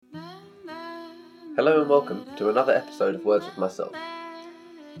Hello and welcome to another episode of Words with Myself.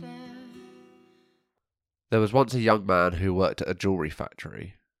 There was once a young man who worked at a jewellery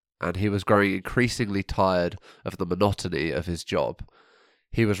factory, and he was growing increasingly tired of the monotony of his job.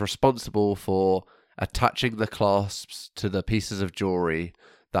 He was responsible for attaching the clasps to the pieces of jewellery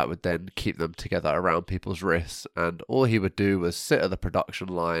that would then keep them together around people's wrists, and all he would do was sit at the production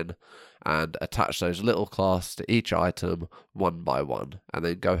line and attach those little clasps to each item one by one, and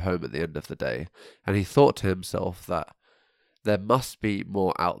then go home at the end of the day. And he thought to himself that there must be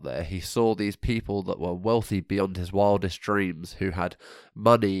more out there. He saw these people that were wealthy beyond his wildest dreams, who had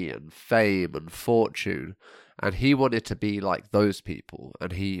money and fame and fortune, and he wanted to be like those people,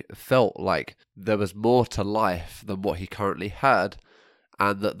 and he felt like there was more to life than what he currently had,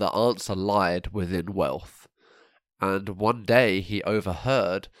 and that the answer lied within wealth. And one day he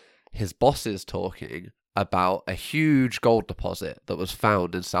overheard his bosses talking about a huge gold deposit that was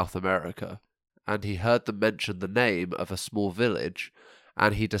found in South America, and he heard them mention the name of a small village,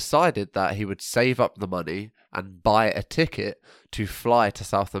 and he decided that he would save up the money and buy a ticket to fly to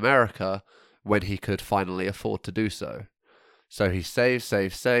South America when he could finally afford to do so. So he saves,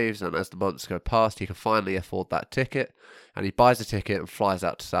 and as the months go past, he can finally afford that ticket, and he buys a ticket and flies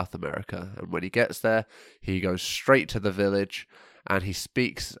out to South America. And when he gets there, he goes straight to the village, and he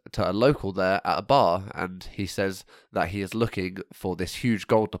speaks to a local there at a bar, and he says that he is looking for this huge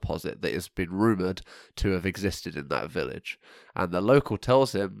gold deposit that has been rumoured to have existed in that village. And the local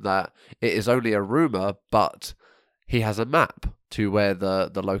tells him that it is only a rumour, but he has a map to where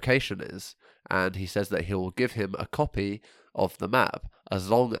the location is, and he says that he will give him a copy of the map as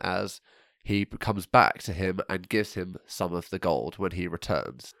long as he comes back to him and gives him some of the gold when he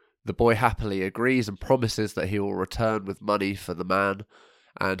returns. The boy happily agrees and promises that he will return with money for the man,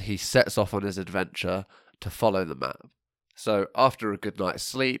 and he sets off on his adventure to follow the map. So after a good night's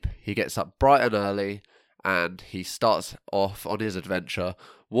sleep, he gets up bright and early, and he starts off on his adventure,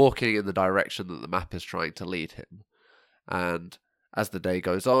 walking in the direction that the map is trying to lead him. And as the day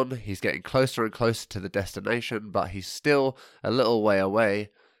goes on, he's getting closer and closer to the destination, but he's still a little way away.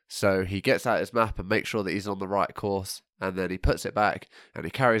 So he gets out his map and makes sure that he's on the right course, and then he puts it back and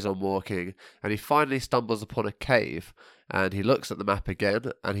he carries on walking, and he finally stumbles upon a cave, and he looks at the map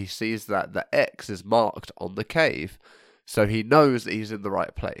again and he sees that the X is marked on the cave. So he knows that he's in the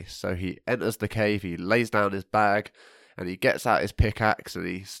right place. So he enters the cave, he lays down his bag, and he gets out his pickaxe and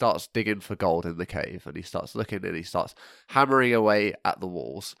he starts digging for gold in the cave, and he starts looking and he starts hammering away at the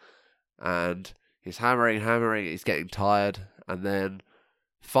walls, and he's hammering, he's getting tired, and then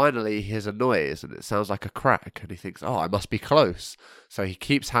finally he hears a noise and it sounds like a crack, and he thinks, oh, I must be close. So he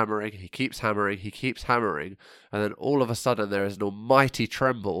keeps hammering, and then all of a sudden there is an almighty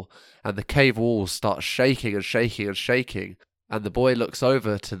tremble, and the cave walls start shaking and shaking and shaking. And the boy looks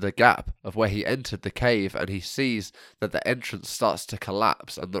over to the gap of where he entered the cave, and he sees that the entrance starts to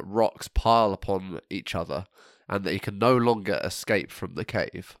collapse and that rocks pile upon each other, and that he can no longer escape from the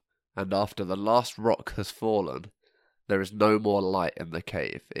cave. And after the last rock has fallen, there is no more light in the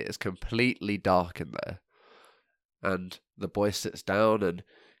cave. It is completely dark in there. And the boy sits down and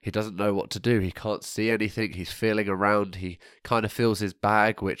he doesn't know what to do. He can't see anything. He's feeling around. He kind of feels his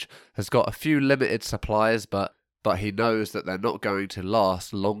bag, which has got a few limited supplies, but he knows that they're not going to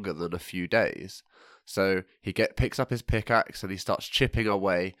last longer than a few days. So he picks up his pickaxe and he starts chipping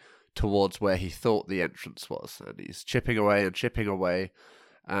away towards where he thought the entrance was. And he's chipping away,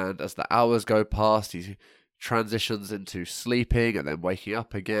 and as the hours go past, he transitions into sleeping and then waking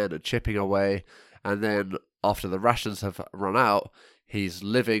up again and chipping away. And then after the rations have run out, he's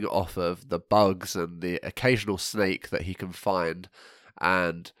living off of the bugs and the occasional snake that he can find,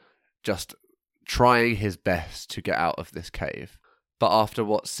 and just trying his best to get out of this cave. But after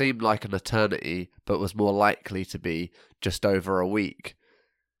what seemed like an eternity, but was more likely to be just over a week,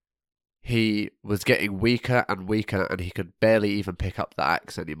 he was getting weaker and weaker, and he could barely even pick up the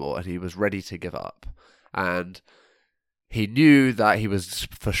axe anymore, and he was ready to give up. And he knew that he was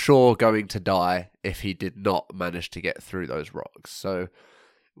for sure going to die if he did not manage to get through those rocks. So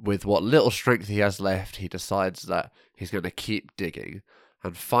with what little strength he has left, he decides that he's going to keep digging.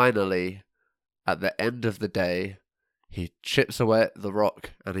 And finally, at the end of the day, he chips away at the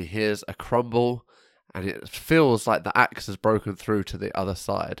rock and he hears a crumble, and it feels like the axe has broken through to the other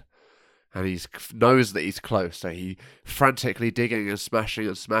side. And he knows that he's close, so he frantically digging and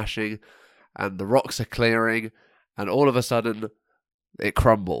smashing, and the rocks are clearing, and all of a sudden it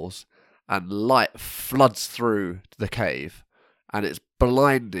crumbles, and light floods through the cave, and it's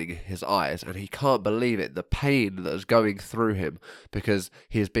blinding his eyes, and he can't believe it, the pain that is going through him, because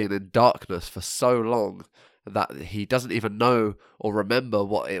he has been in darkness for so long, that he doesn't even know or remember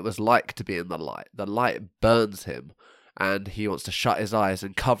what it was like to be in the light. The light burns him, and he wants to shut his eyes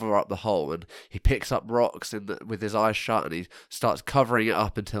and cover up the hole, and he picks up rocks with his eyes shut, and he starts covering it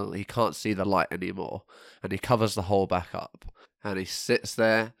up until he can't see the light anymore, and he covers the hole back up, and he sits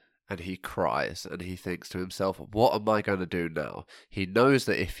there and he cries, and he thinks to himself, what am I going to do now? He knows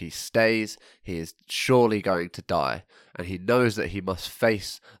that if he stays, he is surely going to die, and he knows that he must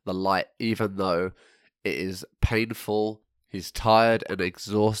face the light even though it is painful. He's tired and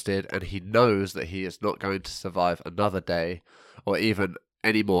exhausted, and he knows that he is not going to survive another day or even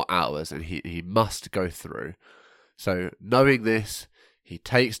any more hours, and he must go through. So knowing this, he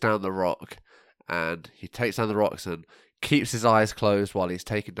takes down the rock, and keeps his eyes closed while he's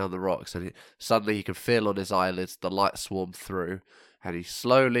taking down the rocks, and suddenly he can feel on his eyelids the light swarm through, and he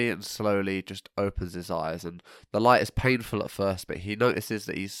slowly and slowly just opens his eyes, and the light is painful at first, but he notices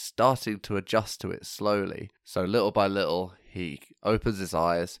that he's starting to adjust to it slowly. So little by little, he opens his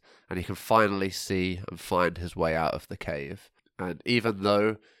eyes, and he can finally see and find his way out of the cave. And even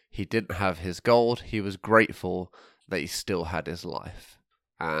though he didn't have his gold, he was grateful that he still had his life.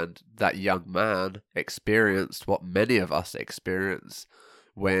 And that young man experienced what many of us experience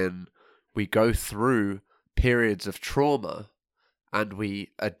when we go through periods of trauma and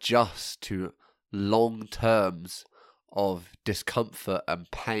we adjust to long terms of discomfort and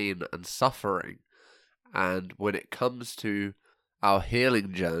pain and suffering. And when it comes to our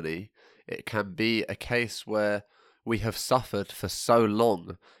healing journey, it can be a case where we have suffered for so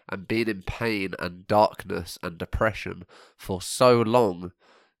long and been in pain and darkness and depression for so long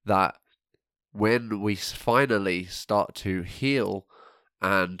that when we finally start to heal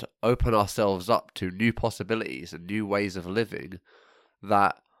and open ourselves up to new possibilities and new ways of living,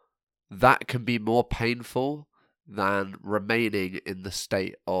 that can be more painful than remaining in the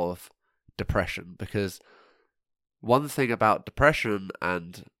state of depression. Because one thing about depression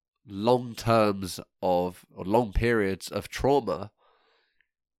and long periods of trauma,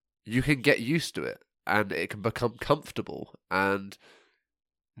 you can get used to it and it can become comfortable, and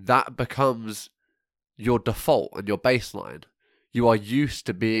that becomes your default and your baseline. You are used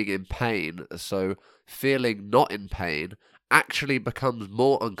to being in pain, so feeling not in pain actually becomes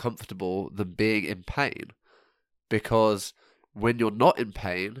more uncomfortable than being in pain. Because when you're not in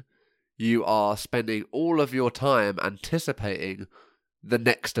pain, you are spending all of your time anticipating the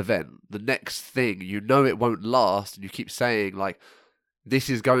next event, the next thing. You know it won't last, and you keep saying, like,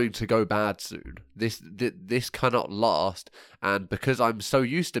 this is going to go bad soon. This cannot last, and because I'm so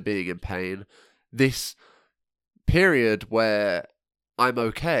used to being in pain, this period where I'm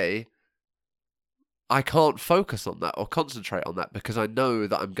okay, I can't focus on that or concentrate on that because I know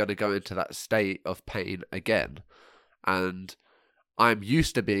that I'm going to go into that state of pain again. And I'm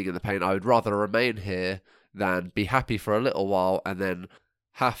used to being in the pain. I would rather remain here than be happy for a little while and then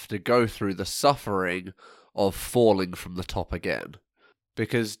have to go through the suffering of falling from the top again.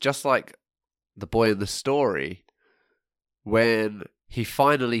 Because just like the boy in the story, when he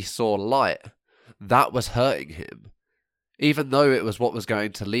finally saw light, that was hurting him. Even though it was what was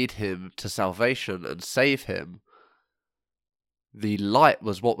going to lead him to salvation and save him, the light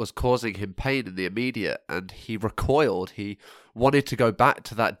was what was causing him pain in the immediate, and he recoiled. He wanted to go back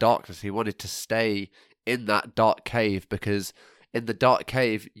to that darkness. He wanted to stay in that dark cave, because in the dark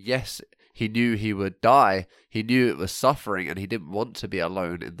cave, yes, he knew he would die. He knew it was suffering, and he didn't want to be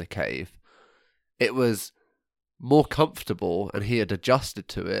alone in the cave. It was more comfortable, and he had adjusted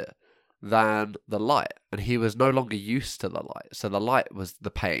to it, than the light, and he was no longer used to the light. So the light was the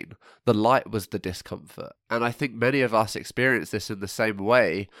pain, the light was the discomfort. And I think many of us experience this in the same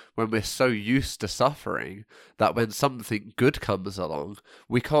way when we're so used to suffering that when something good comes along,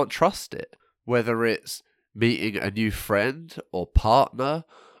 we can't trust it. Whether it's meeting a new friend or partner,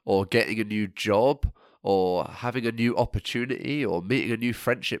 or getting a new job, or having a new opportunity, or meeting a new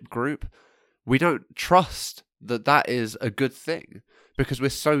friendship group, we don't trust that that is a good thing, because we're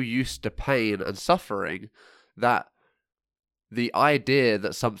so used to pain and suffering that the idea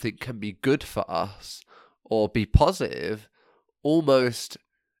that something can be good for us or be positive almost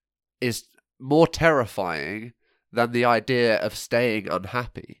is more terrifying than the idea of staying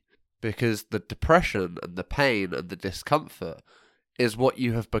unhappy, because the depression and the pain and the discomfort is what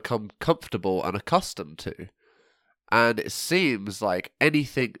you have become comfortable and accustomed to. And it seems like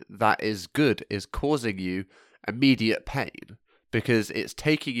anything that is good is causing you immediate pain, because it's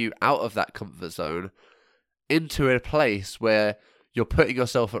taking you out of that comfort zone into a place where you're putting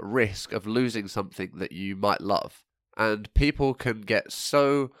yourself at risk of losing something that you might love. And people can get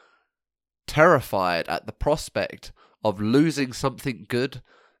so terrified at the prospect of losing something good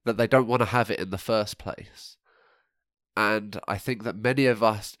that they don't want to have it in the first place. And I think that many of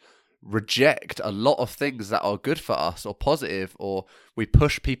us reject a lot of things that are good for us or positive, or we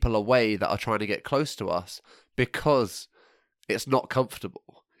push people away that are trying to get close to us because it's not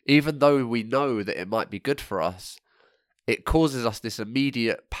comfortable. Even though we know that it might be good for us, it causes us this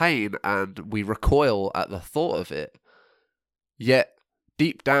immediate pain and we recoil at the thought of it. Yet,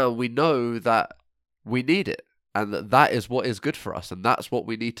 deep down, we know that we need it and that is what is good for us and that's what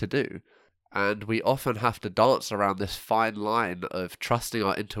we need to do. And we often have to dance around this fine line of trusting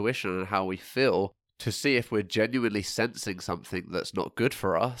our intuition and how we feel to see if we're genuinely sensing something that's not good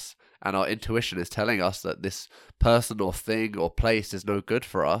for us, and our intuition is telling us that this person or thing or place is no good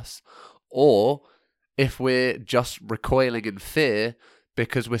for us, or if we're just recoiling in fear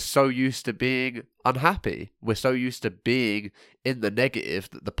because we're so used to being unhappy. We're so used to being in the negative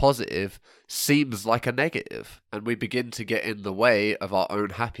that the positive seems like a negative, and we begin to get in the way of our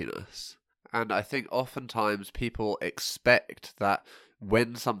own happiness. And I think oftentimes people expect that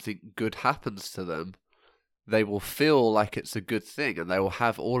when something good happens to them, they will feel like it's a good thing and they will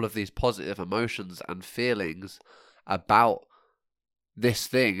have all of these positive emotions and feelings about this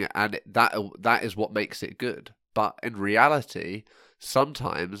thing, and that is what makes it good. But in reality,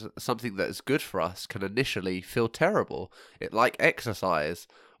 sometimes something that is good for us can initially feel terrible. It like exercise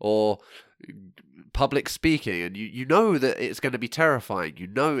or public speaking, and you know that it's going to be terrifying, you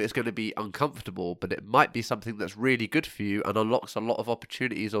know it's going to be uncomfortable, but it might be something that's really good for you and unlocks a lot of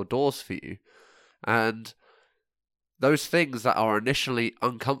opportunities or doors for you. And those things that are initially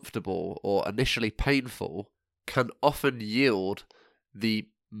uncomfortable or initially painful can often yield the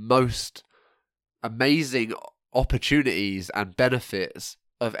most amazing opportunities and benefits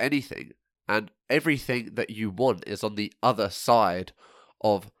of anything. And everything that you want is on the other side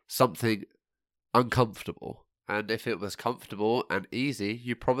of something uncomfortable. And if it was comfortable and easy,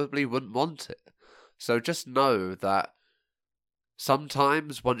 you probably wouldn't want it. So just know that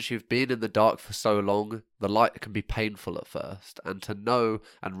sometimes once you've been in the dark for so long, the light can be painful at first. And to know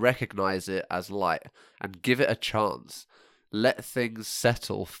and recognize it as light and give it a chance. Let things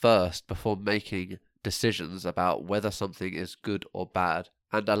settle first before making decisions about whether something is good or bad.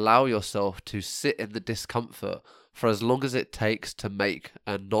 And allow yourself to sit in the discomfort for as long as it takes to make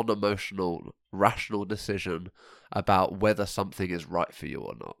a non-emotional, rational decision about whether something is right for you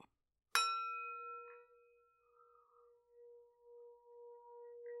or not.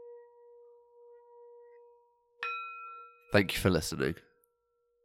 Thank you for listening.